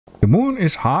The moon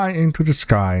is high into the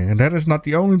sky, and that is not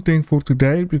the only thing for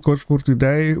today, because for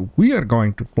today we are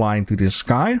going to fly into the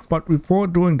sky. But before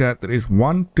doing that, there is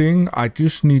one thing I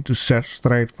just need to set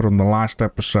straight from the last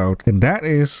episode, and that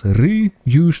is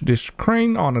reuse this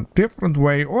crane on a different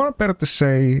way, or better to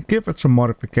say, give it some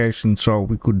modification so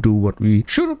we could do what we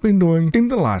should have been doing in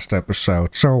the last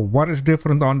episode. So what is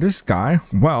different on this guy?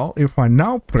 Well, if I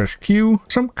now press Q,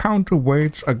 some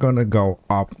counterweights are gonna go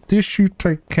up. This should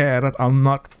take care that I'm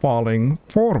not falling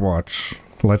forwards.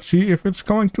 Let's see if it's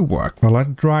going to work. Well, let's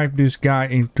drive this guy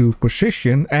into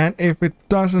position, and if it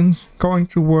doesn't going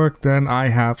to work, then I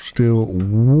have still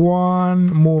one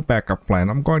more backup plan.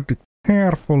 I'm going to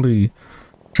carefully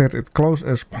set it close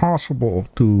as possible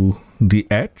to the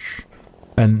edge,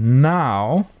 and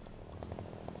now,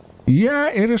 yeah,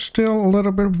 it is still a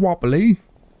little bit wobbly,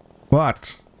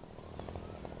 but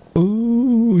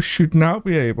ooh, should now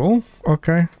be able.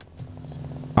 Okay,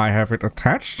 I have it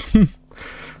attached.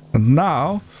 And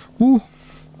now, ooh,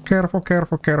 careful.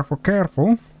 Okay,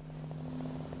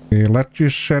 let's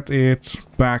just set it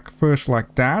back first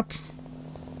like that.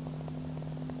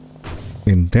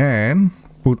 And then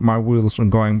put my wheels on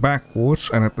going backwards,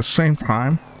 and at the same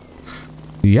time,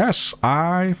 yes,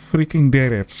 I freaking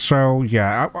did it. So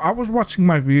yeah, I was watching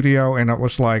my video and I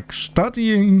was like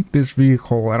studying this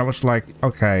vehicle, and I was like,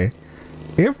 okay,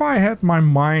 if I had my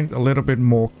mind a little bit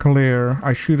more clear,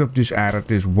 I should have just added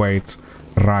this weight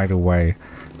right away.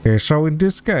 Okay, so in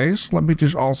this case, let me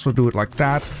just also do it like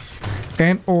that.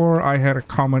 And or I had a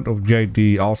comment of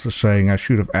JD also saying I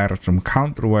should have added some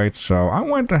counterweight, so I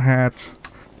went ahead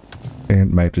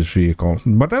and made this vehicle.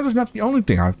 But that is not the only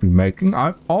thing I've been making.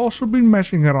 I've also been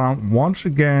messing around once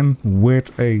again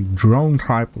with a drone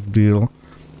type of deal,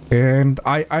 and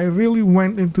I really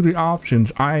went into the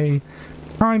options. I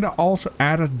kind of also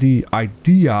added the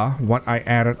idea what I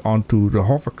added onto the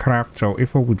hovercraft. So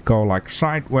if I would go like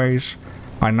sideways,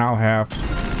 I now have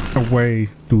a way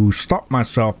to stop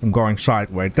myself from going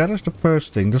sideways. That is the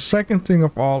first thing. The second thing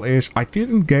of all is I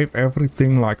didn't give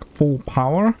everything like full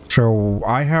power, so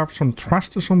I have some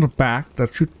thrusters on the back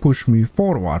that should push me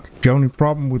forward. The only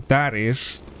problem with that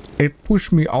is it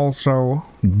pushed me also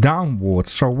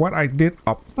downwards. So what I did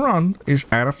up front is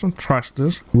added some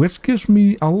thrusters, which gives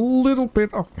me a little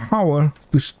bit of power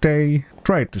to stay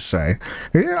straight, to say.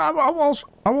 Yeah,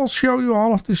 I will show you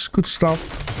all of this good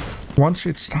stuff once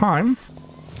it's time.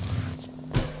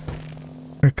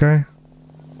 Okay.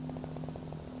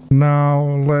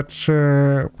 Now let's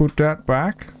put that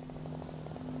back.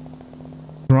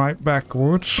 Right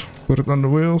backwards. Put it on the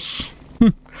wheels.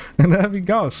 And there we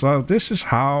go. So this is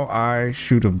how I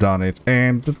should have done it.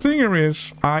 And the thing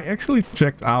is, I actually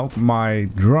checked out my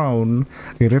drone.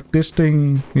 If this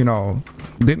thing, you know,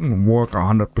 didn't work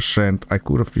 100%, I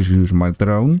could have just used my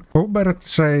drone. Or better to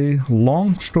say,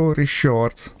 long story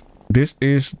short, this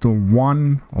is the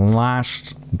one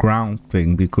last ground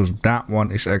thing, because that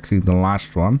one is actually the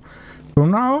last one.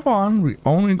 From now on, we're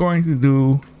only going to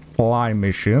do fly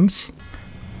missions.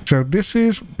 So this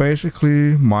is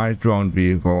basically my drone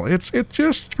vehicle. It's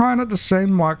just kind of the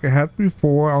same like I had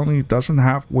before, only it doesn't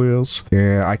have wheels.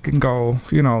 Yeah, I can go,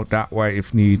 you know, that way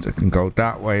if needs. I can go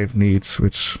that way if needs,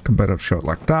 which can better show it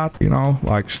like that, you know,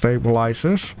 like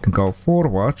stabilizers. I can go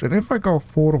forwards, and if I go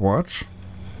forwards,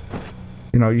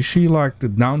 you know, you see like the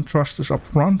down thrusters up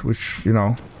front, which, you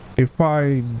know, if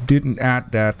I didn't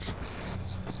add that,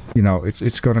 you know,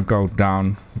 it's gonna go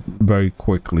down very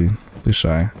quickly, to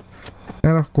say.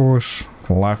 And of course,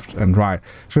 left and right.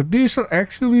 So these are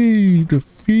actually the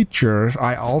features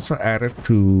I also added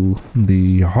to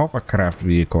the hovercraft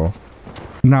vehicle.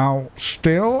 Now,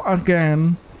 still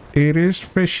again, it is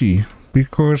fishy,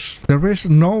 because there is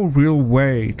no real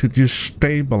way to just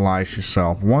stabilize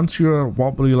yourself. Once you're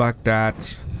wobbly like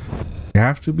that, you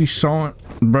have to be so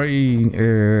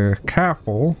very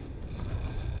careful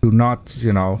to not,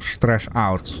 you know, stress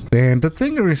out. And the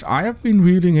thing is, I have been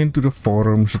reading into the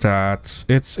forums that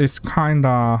it's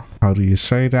kinda, how do you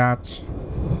say that?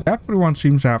 Everyone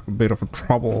seems to have a bit of a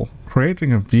trouble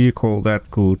creating a vehicle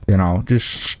that could, you know, just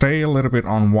stay a little bit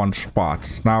on one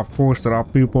spot. Now, of course, there are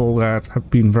people that have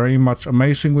been very much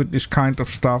amazing with this kind of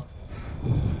stuff.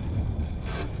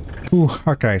 Ooh,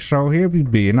 okay, so here we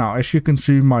be. Now, as you can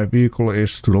see, my vehicle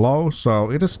is too low,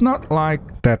 so it is not like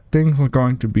that things are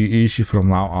going to be easy from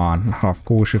now on. Of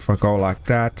course, if I go like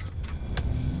that,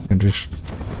 and just,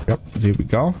 yep, there we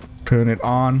go. Turn it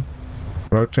on,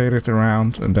 rotate it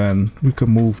around, and then we can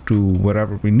move to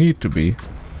wherever we need to be.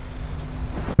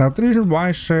 Now, the reason why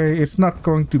I say it's not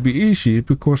going to be easy is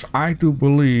because I do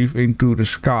believe into the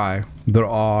sky there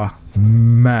are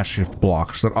massive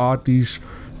blocks. There are these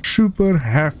super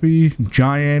heavy,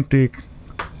 gigantic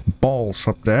balls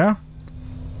up there.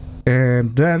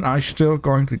 And then I'm still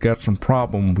going to get some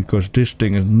problem because this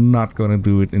thing is not going to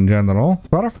do it in general.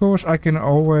 But of course I can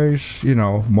always, you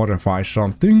know, modify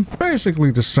something.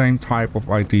 Basically the same type of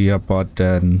idea, but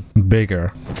then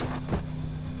bigger.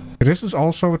 This is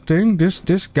also a thing.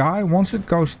 This guy, once it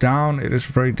goes down, it is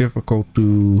very difficult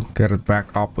to get it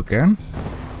back up again.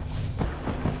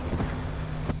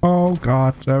 Oh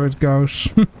god, there it goes.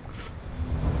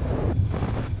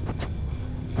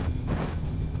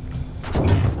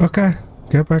 Okay,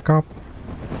 get back up.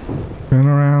 Turn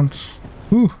around.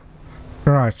 Ooh.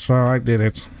 Alright, so I did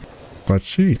it. Let's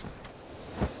see.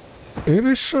 It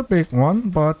is a big one,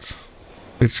 but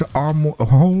it's armor.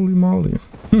 Holy moly.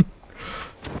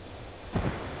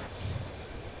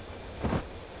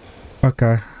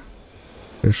 Okay.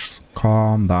 Just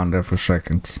calm down there for a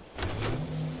second.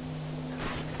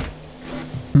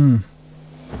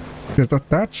 Is it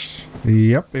attached?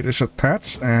 Yep, it is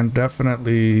attached and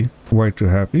definitely way too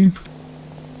heavy.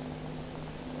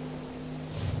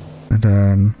 And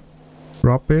then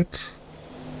drop it.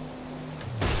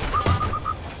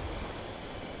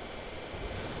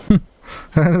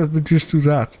 Just do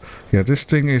that. Yeah, this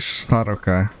thing is not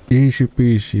okay. Easy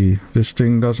peasy. This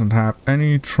thing doesn't have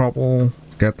any trouble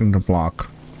getting the block.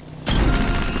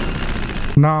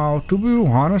 Now, to be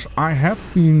honest, I have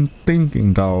been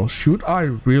thinking though, should I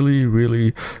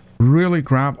really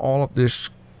grab all of this,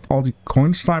 all the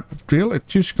coins type of deal?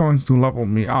 It's just going to level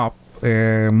me up.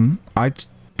 I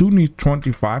do need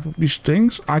 25 of these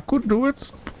things. I could do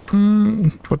it,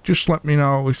 but just let me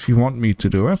know if you want me to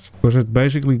do it. Because it's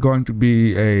basically going to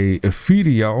be a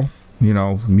video, you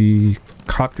know, me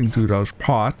cutting through those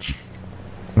parts.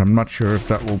 I'm not sure if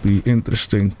that will be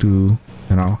interesting to,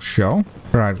 you know, show.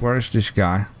 Right, where is this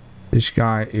guy? This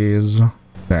guy is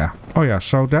there. Oh yeah,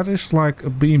 so that is like a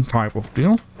beam type of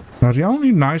deal. Now the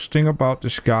only nice thing about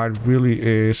this guy really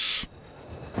is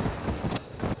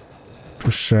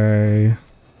to say,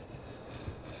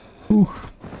 ooh,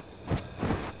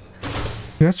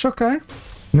 that's okay.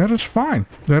 That is fine.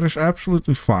 That is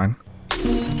absolutely fine.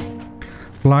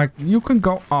 Like, you can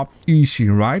go up easy,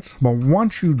 right? But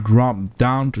once you drop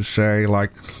down to say,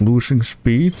 like, losing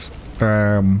speed,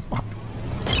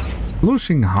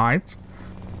 losing height,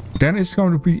 then it's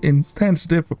going to be intense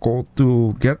difficult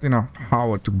to get enough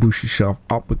power to boost yourself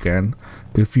up again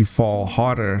if you fall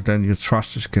harder than your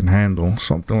thrusters can handle,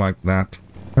 something like that.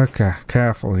 Okay,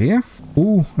 careful here.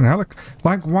 Ooh, an helic.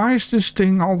 Like, why is this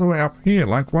thing all the way up here?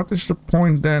 Like, what is the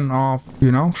point then of,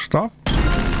 you know, stuff?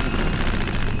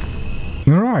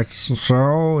 Alright,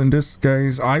 so in this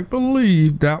case, I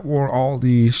believe that were all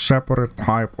the separate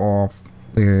type of,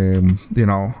 you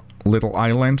know, little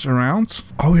islands around.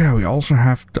 Oh yeah, we also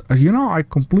have, you know, I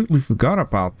completely forgot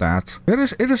about that. It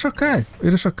is okay.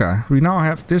 It is okay. We now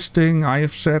have this thing. I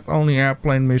have set only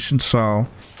airplane missions, so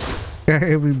yeah,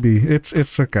 it will be.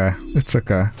 It's okay. It's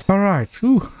okay. All right.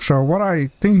 Ooh. So what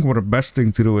I think what the best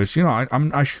thing to do is, you know,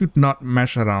 I should not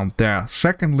mess around there.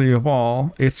 Secondly of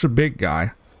all, it's a big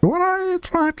guy. What I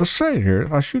tried to say here,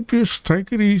 I should just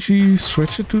take it easy,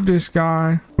 switch it to this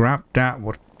guy, grab that.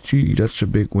 What? Gee, that's a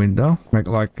big window. Make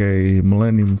like a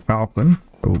Millennium Falcon.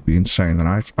 That would be insane,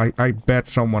 right? I bet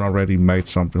someone already made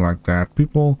something like that.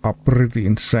 People are pretty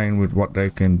insane with what they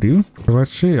can do. So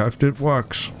let's see if it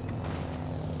works.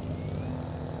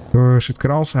 Because it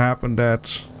can also happen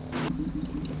that,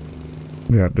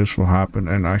 yeah, this will happen,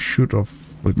 and I should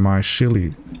have with my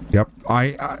silly. Yep,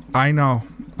 I know.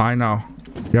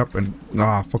 Yep, and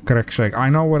for correct's sake, I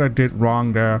know what I did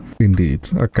wrong there. Indeed.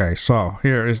 Okay, so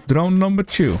here is drone number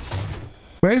 2.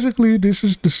 Basically, this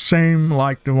is the same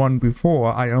like the one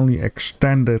before. I only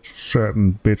extended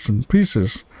certain bits and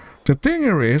pieces. The thing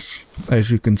here is,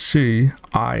 as you can see,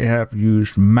 I have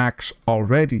used max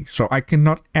already, so I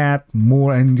cannot add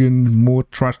more engines, more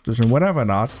thrusters, and whatever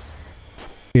not.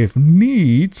 If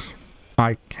need,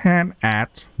 I can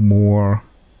add more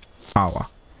power.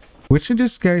 Which in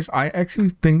this case, I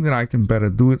actually think that I can better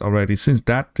do it already, since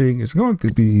that thing is going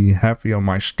to be heavy on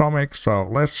my stomach. So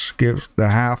let's give the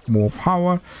half more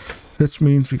power. This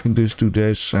means we can just do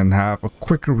this and have a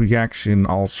quicker reaction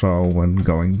also when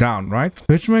going down, right?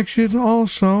 Which makes it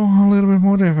also a little bit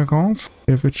more difficult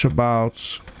if it's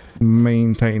about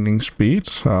maintaining speed.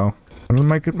 So I'm gonna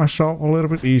make it myself a little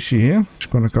bit easy here. It's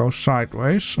gonna go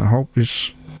sideways. I hope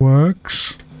this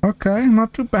works. Okay,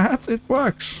 not too bad. It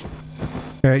works.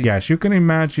 Yes, you can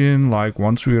imagine, like,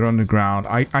 once we're on the ground,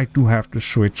 I do have to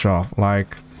switch off.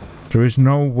 Like, there is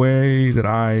no way that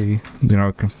I, you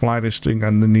know, can fly this thing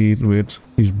underneath with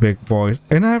these big boys.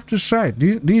 And I have to say,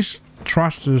 these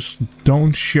thrusters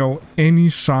don't show any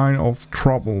sign of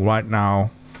trouble right now.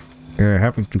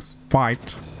 Having to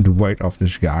despite the weight of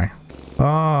this guy.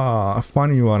 Ah, a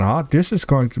funny one, huh? This is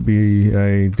going to be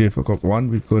a difficult one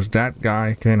because that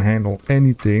guy can handle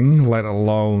anything, let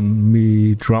alone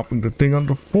me dropping the thing on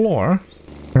the floor.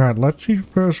 Alright, let's see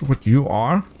first what you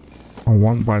are. A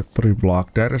 1x3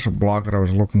 block. That is a block that I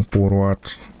was looking forward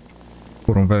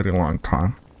for a very long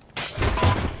time.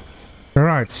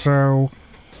 Alright, so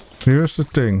here's the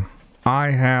thing.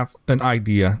 I have an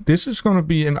idea. This is going to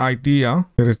be an idea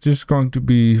that is just going to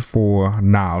be for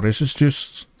now. This is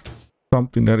just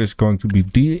something that is going to be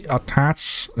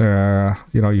detached.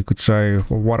 You know, you could say,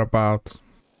 well, what about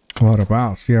it? What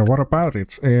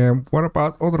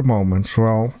about other moments?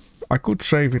 Well, I could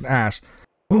save it as,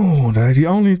 oh, the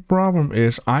only problem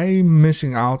is I'm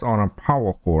missing out on a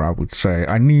power core, I would say.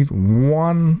 I need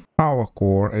one power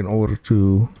core in order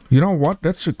to, you know what?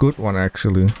 That's a good one,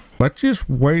 actually. Let's just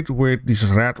wait with this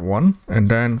red one and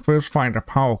then first find a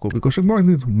power core, because I'm going to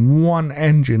need one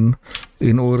engine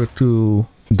in order to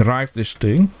drive this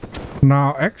thing.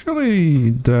 Now, actually,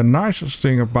 the nicest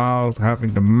thing about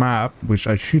having the map, which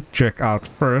I should check out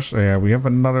first, we have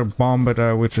another bomb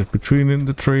which is between in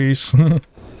the trees.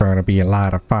 Gonna be a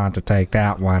lot of fun to take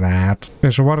that one out.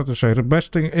 Okay, so what did I say? The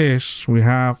best thing is we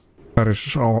have, that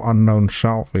is all unknown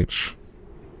salvage.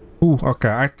 Ooh, okay,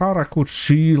 I thought I could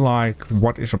see like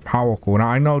what is a power core. Now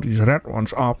I know these red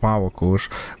ones are power cores.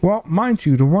 Well, mind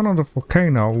you, the one on the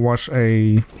volcano was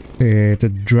the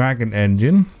dragon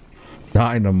engine.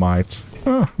 Dynamite.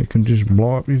 Oh, you can just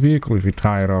blow up your vehicle if you're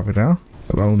tired of it, huh?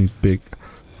 But only big.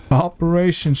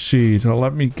 Operation seed. So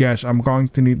let me guess, I'm going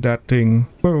to need that thing.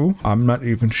 Oh, I'm not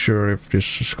even sure if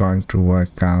this is going to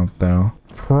work out though.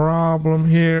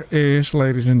 Problem here is,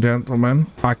 ladies and gentlemen,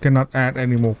 I cannot add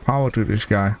any more power to this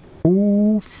guy.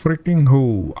 Ooh, freaking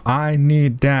who? I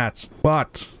need that.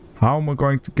 But how am I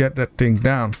going to get that thing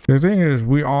down? The thing is,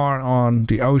 we are on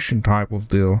the ocean type of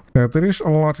deal. There is a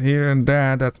lot here and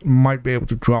there that might be able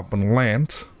to drop on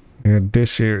land. And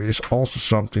this here is also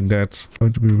something that's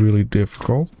going to be really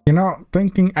difficult. You know,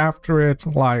 thinking after it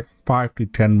like 5 to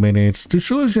 10 minutes, the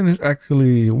solution is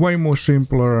actually way more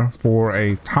simpler for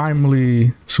a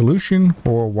timely solution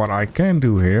for what I can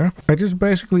do here. I just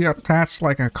basically attach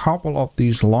like a couple of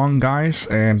these long guys,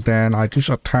 and then I just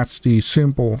attach these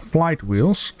simple flight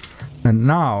wheels. And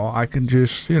now I can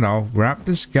just, you know, grab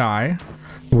this guy,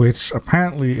 which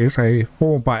apparently is a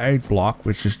 4x8 block,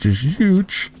 which is just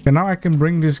huge. And now I can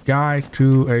bring this guy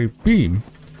to a beam.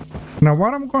 Now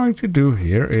what I'm going to do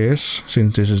here is,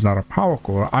 since this is not a power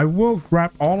core, I will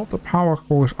grab all of the power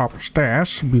cores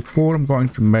upstairs before I'm going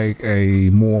to make a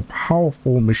more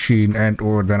powerful machine, and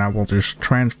or then I will just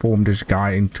transform this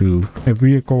guy into a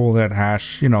vehicle that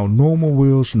has, you know, normal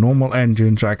wheels, normal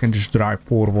engines. I can just drive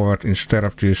forward instead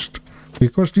of just,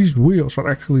 because these wheels are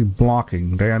actually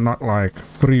blocking. They are not like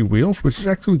free wheels, which is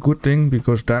actually a good thing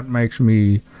because that makes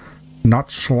me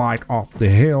not slide off the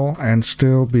hill and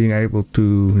still being able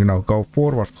to, you know, go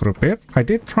forward for a bit. I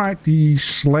did try the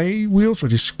sleigh wheels or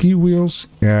the ski wheels,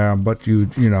 yeah, but you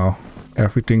know,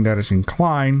 everything that is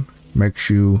inclined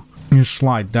makes you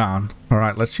slide down. All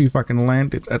right, let's see if I can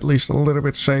land it at least a little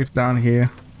bit safe down here.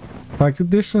 Like, the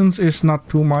distance is not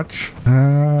too much.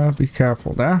 Be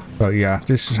careful there. So yeah,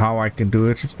 this is how I can do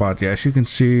it. But yeah, as you can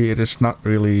see, it is not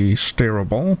really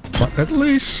steerable. But at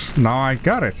least now I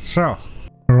got it. So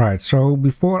alright, so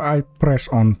before I press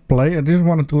on play, I just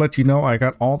wanted to let you know I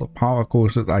got all the power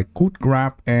cores that I could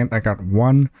grab, and I got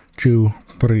 1, 2,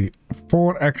 3,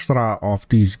 4 extra of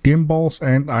these gimbals,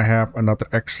 and I have another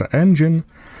extra engine.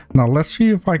 Now let's see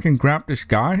if I can grab this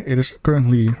guy. It is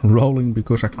currently rolling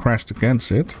because I crashed against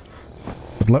it.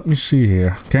 But let me see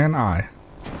here. Can I?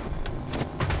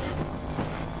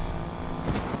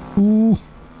 Ooh,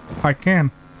 I can.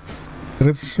 But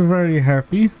it's very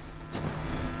heavy.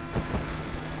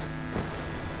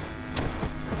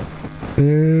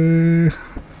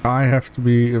 I have to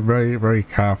be very, very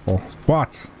careful.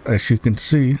 But as you can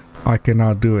see, I can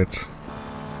now do it.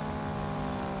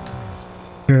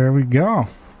 There we go.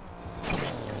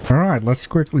 Alright, let's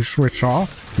quickly switch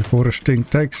off before this thing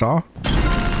takes off.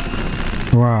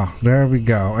 Wow, there we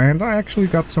go. And I actually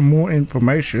got some more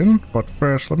information, but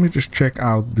first let me just check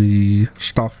out the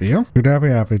stuff here. So there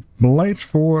we have it. Blades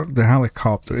for the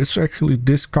helicopter. It's actually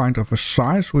this kind of a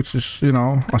size, which is, you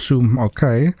know, assume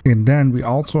okay. And then we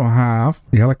also have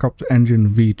the helicopter engine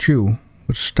V2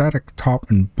 with static top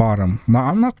and bottom. Now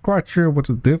I'm not quite sure what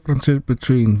the difference is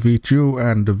between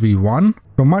V2 and the V1.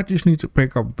 So I might just need to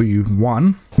pick up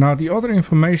V1. Now the other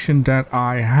information that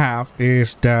I have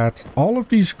is that all of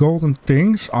these golden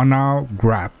things are now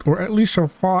grabbed, or at least so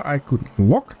far I could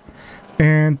look.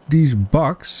 And these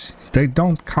bugs, they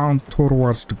don't count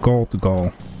towards the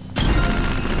goal.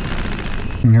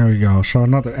 There we go. So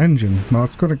another engine. Now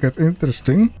it's gonna get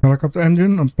interesting. Helicopter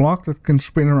engine, a block that can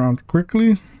spin around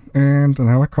quickly, and a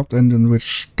helicopter engine with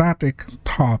static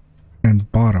top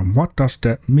and bottom. What does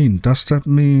that mean? Does that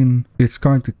mean it's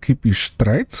going to keep you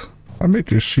straight? Let me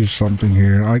just see something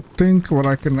here. I think what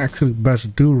I can actually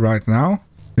best do right now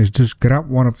is just grab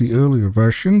one of the earlier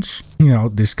versions. You know,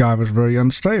 this guy was very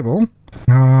unstable.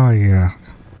 Ah, yeah.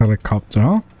 Helicopter,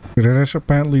 huh? But that is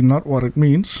apparently not what it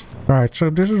means. Right, so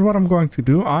this is what I'm going to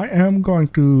do. I am going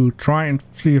to try and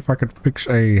see if I can fix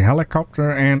a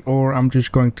helicopter, and or I'm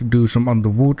just going to do some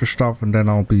underwater stuff, and then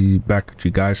I'll be back with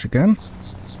you guys again.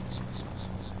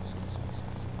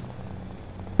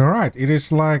 Alright, it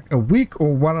is like a week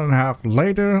or 1.5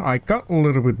 later. I got a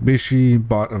little bit busy,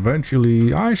 but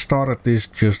eventually I started this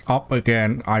just up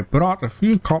again. I brought a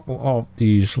few couple of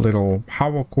these little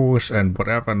power cores and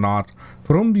whatever not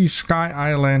from the Sky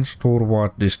Islands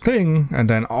toward this thing, and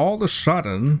then all of a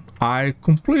sudden I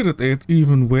completed it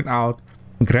even without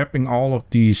grabbing all of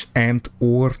these and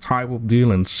or type of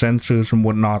deal and sensors and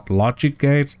whatnot, logic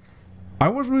gates. I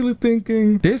was really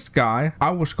thinking this guy, I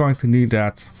was going to need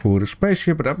that for the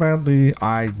spaceship, but apparently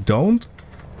I don't.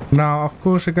 Now, of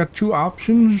course, I got two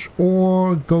options,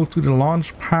 or go to the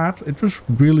launch pad. It was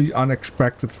really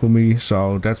unexpected for me,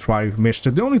 so that's why I missed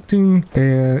it. The only thing,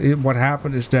 what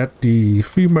happened is that the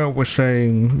female was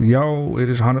saying, yo, it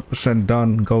is 100%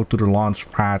 done, go to the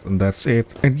launch pad, and that's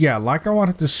it. And yeah, like I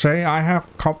wanted to say, I have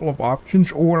a couple of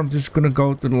options, or I'm just gonna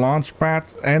go to the launch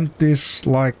pad and this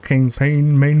like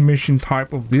campaign main mission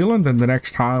type of deal, and then the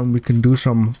next time we can do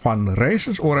some fun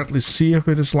races, or at least see if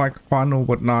it is like fun or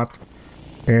whatnot.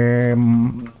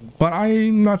 But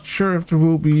I'm not sure if there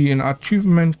will be an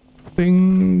achievement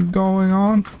thing going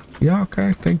on. Yeah,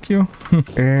 okay, thank you.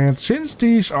 And since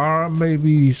these are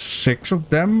maybe 6 of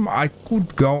them, I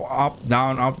could go up,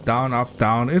 down, up, down, up,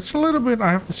 down. It's a little bit,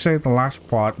 I have to say, the last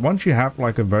part. Once you have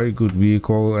like a very good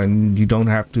vehicle and you don't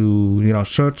have to, you know,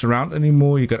 search around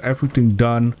anymore, you got everything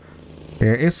done.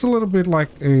 It's a little bit like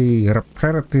a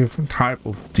repetitive type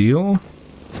of deal,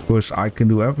 because I can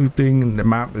do everything and the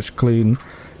map is clean.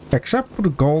 Except for the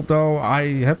gold though,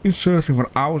 I have been searching for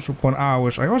hours upon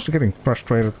hours. I was getting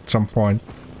frustrated at some point.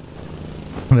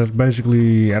 And that's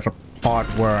basically at a part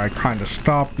where I kind of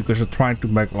stopped because I'm trying to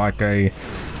make like a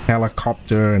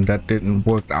helicopter and that didn't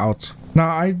work out.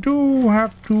 Now I do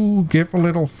have to give a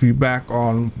little feedback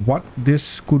on what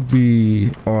this could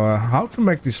be, or how to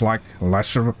make this like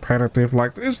lesser repetitive.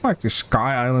 Like there's like this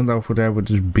Sky Island over there with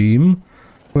this beam.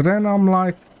 But then I'm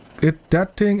like,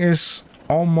 that thing is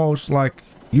almost like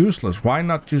useless. Why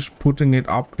not just putting it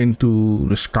up into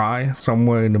the sky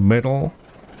somewhere in the middle?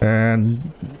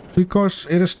 And because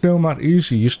it is still not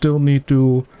easy, you still need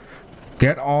to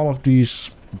get all of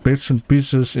these bits and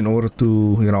pieces in order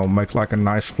to, you know, make like a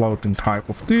nice floating type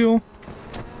of deal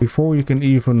before you can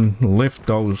even lift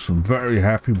those very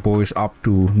heavy boys up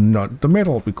to not the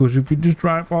middle. Because if you just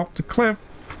drive off the cliff,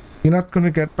 you're not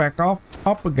gonna get back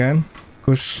up again,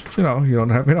 because, you know, you don't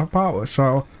have enough power.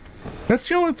 So that's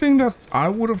the only thing that I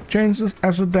would have changed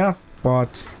as a dev.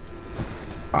 But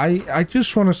I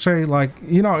just want to say, like,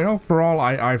 you know, overall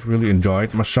I've really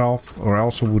enjoyed myself, or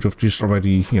else I would have just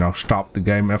already, you know, stopped the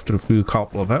game after a few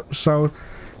couple of episodes.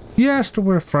 Yes, there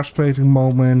were frustrating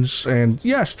moments, and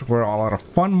yes, there were a lot of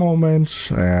fun moments.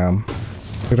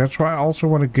 But that's why I also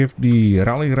want to give the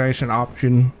rally race an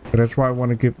option. That's why I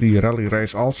want to give the rally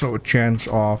race also a chance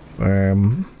of,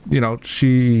 you know, to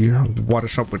see what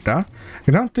is up with that.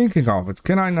 And I'm thinking of it.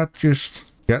 Can I not just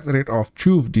get rid of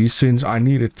 2 of these, since I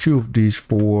needed 2 of these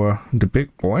for the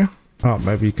big boy? Oh,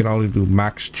 maybe you can only do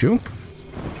max 2.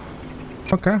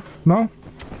 Okay, no.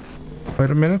 Wait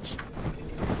a minute.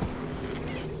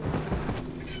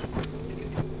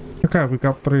 Okay, we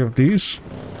got 3 of these.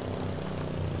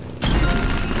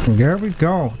 There we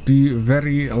go, the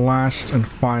very last and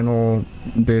final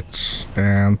bits,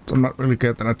 and I'm not really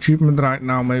getting an achievement right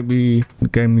now. Maybe the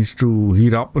game needs to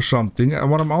heat up or something. And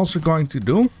what I'm also going to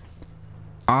do,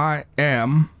 I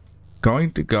am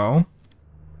going to go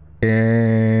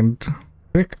and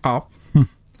pick up,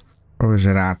 where is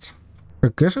it at? I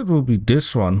guess it will be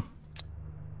this one.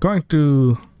 Going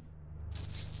to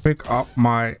pick up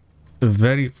my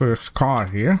very first car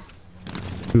here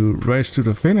to race to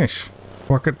the finish.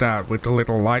 Look at that, with the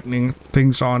little lightning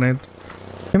things on it.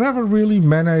 I never really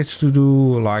managed to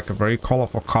do like a very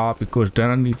colorful car, because then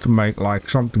I need to make like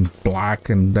something black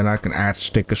and then I can add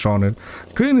stickers on it.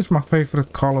 Green is my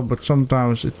favorite color, but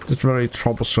sometimes it's very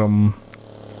troublesome.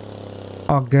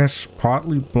 I guess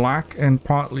partly black and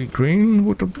partly green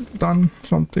would have done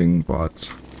something,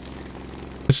 but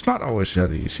it's not always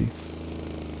that easy.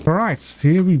 Alright,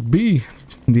 here we be,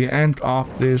 the end of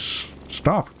this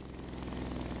stuff.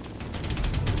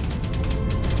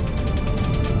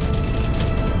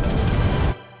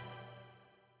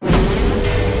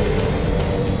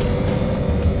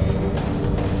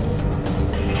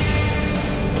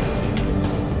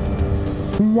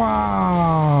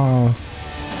 Wow.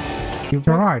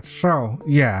 Alright, so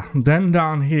yeah, then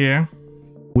down here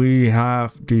we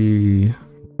have the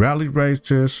rally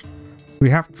races, we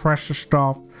have treasure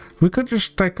stuff. We could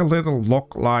just take a little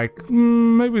look, like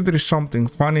maybe there is something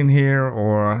fun in here,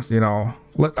 or you know,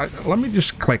 let me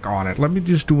just click on it. Let me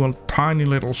just do a tiny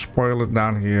little spoiler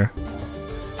down here.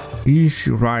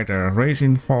 Easy rider,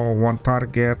 racing for 1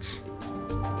 target,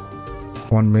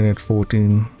 1 minute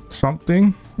 14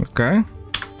 something. Okay.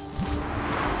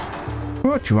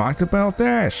 What you write about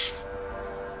this?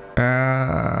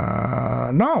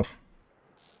 No.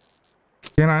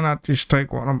 Can I not just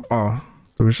take one of... Oh,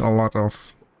 there is a lot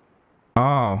of...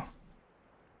 Oh.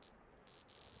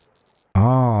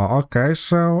 Oh, okay,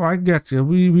 so I get you.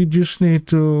 We just need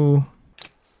to...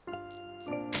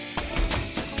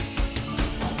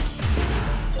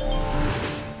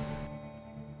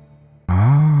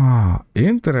 Ah,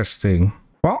 interesting.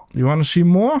 Well, you want to see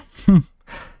more?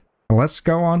 Let's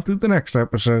go on to the next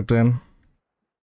episode then.